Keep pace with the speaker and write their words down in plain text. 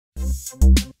Hey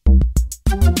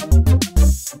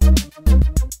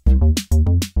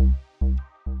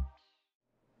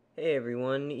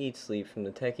everyone, Eat Sleep from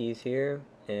the Techies here,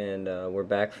 and we're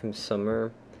back from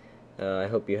summer. I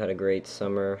hope you had a great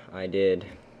summer. I did,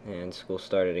 and school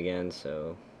started again,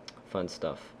 so fun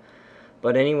stuff.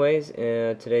 But anyways,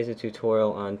 today's a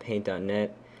tutorial on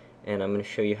paint.net, and I'm going to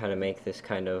show you how to make this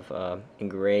kind of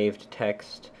engraved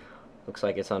text. Looks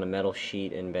like it's on a metal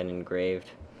sheet and been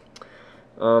engraved.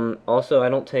 Also, I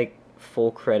don't take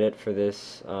full credit for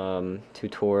this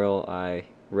tutorial. I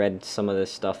read some of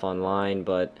this stuff online,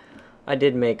 but I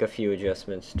did make a few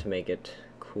adjustments to make it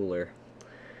cooler.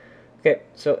 Okay,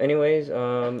 so anyways,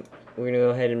 we're going to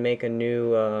go ahead and make a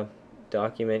new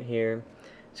document here.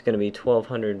 It's going to be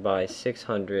 1200 by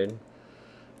 600,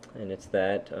 and it's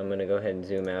that. I'm going to go ahead and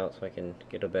zoom out so I can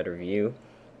get a better view.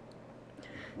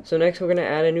 So next we're going to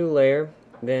add a new layer,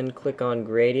 then click on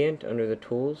Gradient under the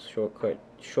Tools.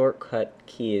 Shortcut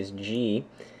key is G,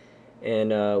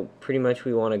 and pretty much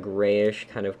we want a grayish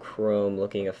kind of chrome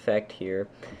looking effect here.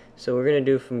 So we're going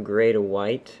to do from gray to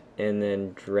white, and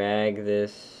then drag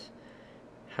this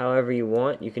however you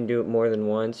want. You can do it more than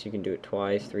once, you can do it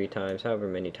twice, 3 times, however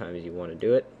many times you want to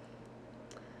do it.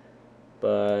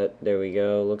 But there we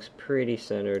go, looks pretty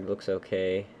centered, looks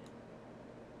okay.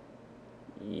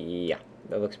 Yeah,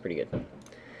 that looks pretty good.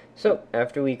 So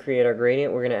after we create our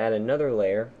gradient, we're going to add another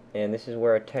layer, and this is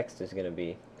where our text is going to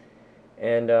be.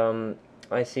 And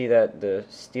I see that the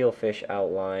steelfish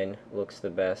outline looks the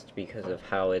best because of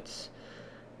how it's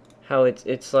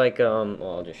like well,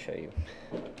 I'll just show you.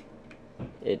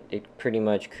 It pretty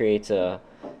much creates a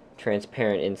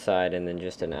transparent inside and then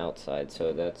just an outside,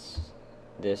 so this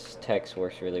text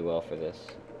works really well for this.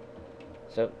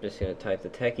 So just gonna type the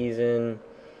techies in,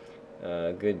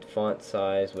 good font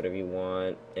size, whatever you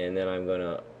want, and then I'm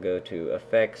gonna go to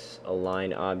Effects,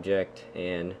 Align Object,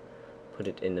 and put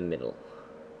it in the middle.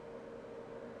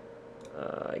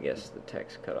 I guess the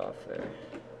text cut off there.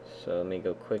 So let me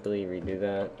go quickly redo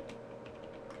that.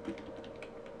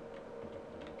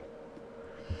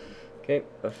 Okay,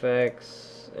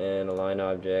 Effects and Align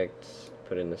Objects,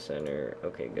 put in the center.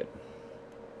 Okay, good.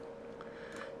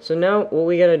 So now what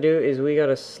we gotta do is we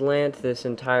gotta slant this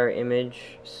entire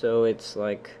image so it's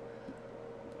like,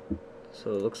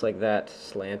 so it looks like that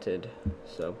slanted.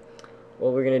 So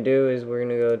what we're gonna do is we're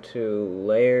gonna go to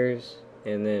Layers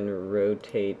and then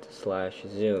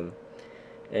Rotate/Zoom.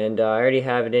 And I already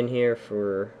have it in here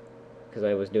because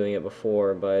I was doing it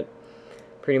before, but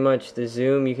pretty much the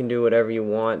zoom, you can do whatever you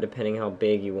want depending how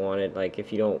big you want it. Like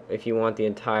if you want the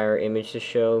entire image to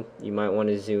show, you might want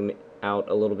to zoom out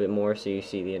a little bit more so you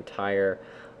see the entire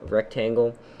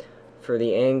rectangle. For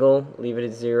the angle, leave it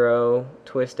at 0,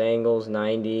 twist angles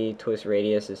 90, twist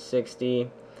radius is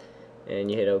 60,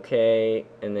 and you hit OK,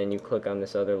 and then you click on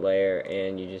this other layer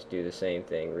and you just do the same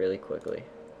thing really quickly,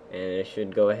 and it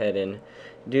should go ahead and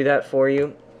do that for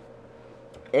you.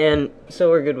 And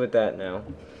so we're good with that now.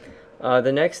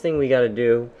 The next thing we got to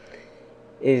do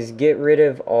is get rid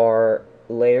of our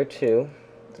layer 2.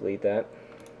 Delete that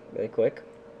really quick.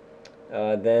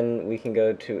 Then we can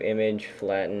go to Image,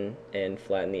 Flatten, and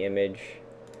flatten the image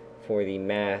for the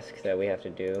mask that we have to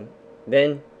do.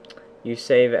 Then you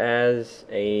save as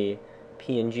a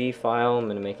PNG file. I'm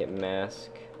going to make it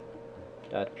mask.png,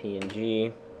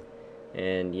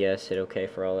 and yes, hit OK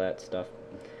for all that stuff.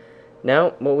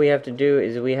 Now what we have to do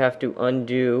is we have to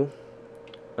undo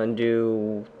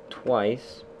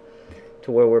twice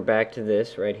to where we're back to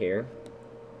this right here.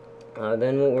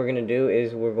 Then what we're going to do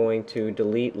is we're going to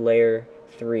delete layer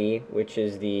 3, which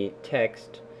is the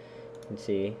text. You can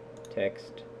see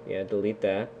text. Yeah, delete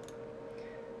that.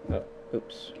 Oh,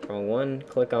 oops, wrong one.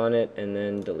 Click on it and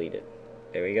then delete it.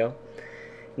 There we go.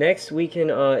 Next we can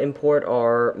import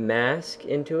our mask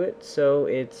into it. So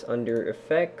it's under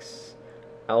Effects,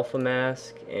 Alpha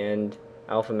Mask, and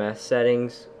Alpha Mask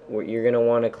Settings. You're going to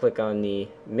want to click on the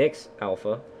Mix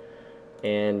Alpha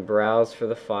and browse for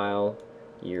the file,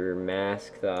 your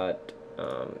mask.png,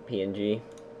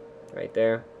 right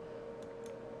there.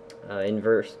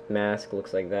 Inverse mask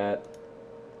looks like that.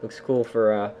 Looks cool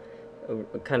for a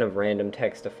kind of random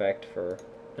text effect for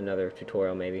another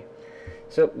tutorial maybe.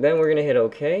 So then we're going to hit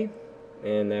OK,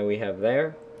 and then we have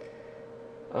there.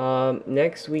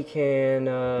 Next we can,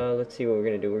 let's see what we're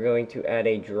going to do. We're going to add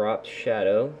a drop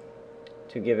shadow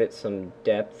to give it some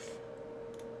depth.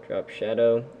 Drop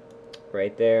shadow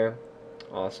right there.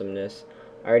 Awesomeness.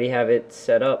 I already have it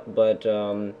set up, but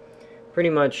pretty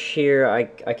much here I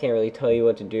can't really tell you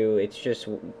what to do. It's just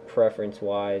preference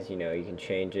wise, you know, you can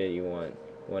change it. You want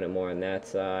it more on that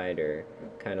side, or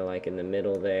kind of like in the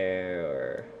middle there,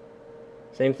 or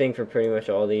Same thing for pretty much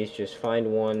all these. Just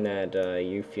find one that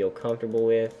you feel comfortable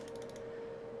with.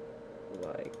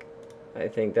 Like, I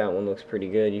think that one looks pretty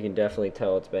good. You can definitely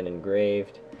tell it's been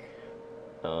engraved.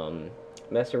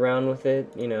 Mess around with it,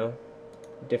 you know,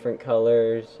 different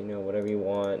colors, you know, whatever you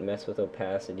want. Mess with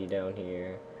opacity down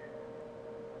here.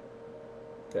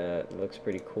 That looks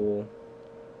pretty cool.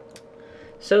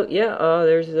 So yeah,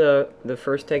 there's the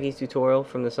first Techies tutorial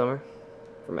from the summer,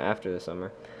 from after the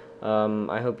summer.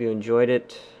 I hope you enjoyed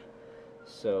it.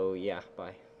 So yeah,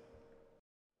 bye.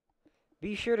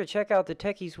 Be sure to check out the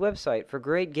Techies website for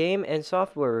great game and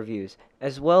software reviews,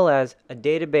 as well as a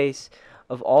database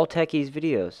of all Techies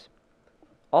videos.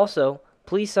 Also,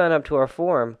 please sign up to our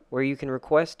forum where you can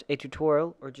request a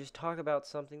tutorial or just talk about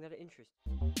something that interests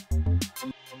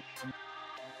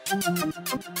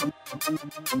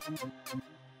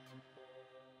you.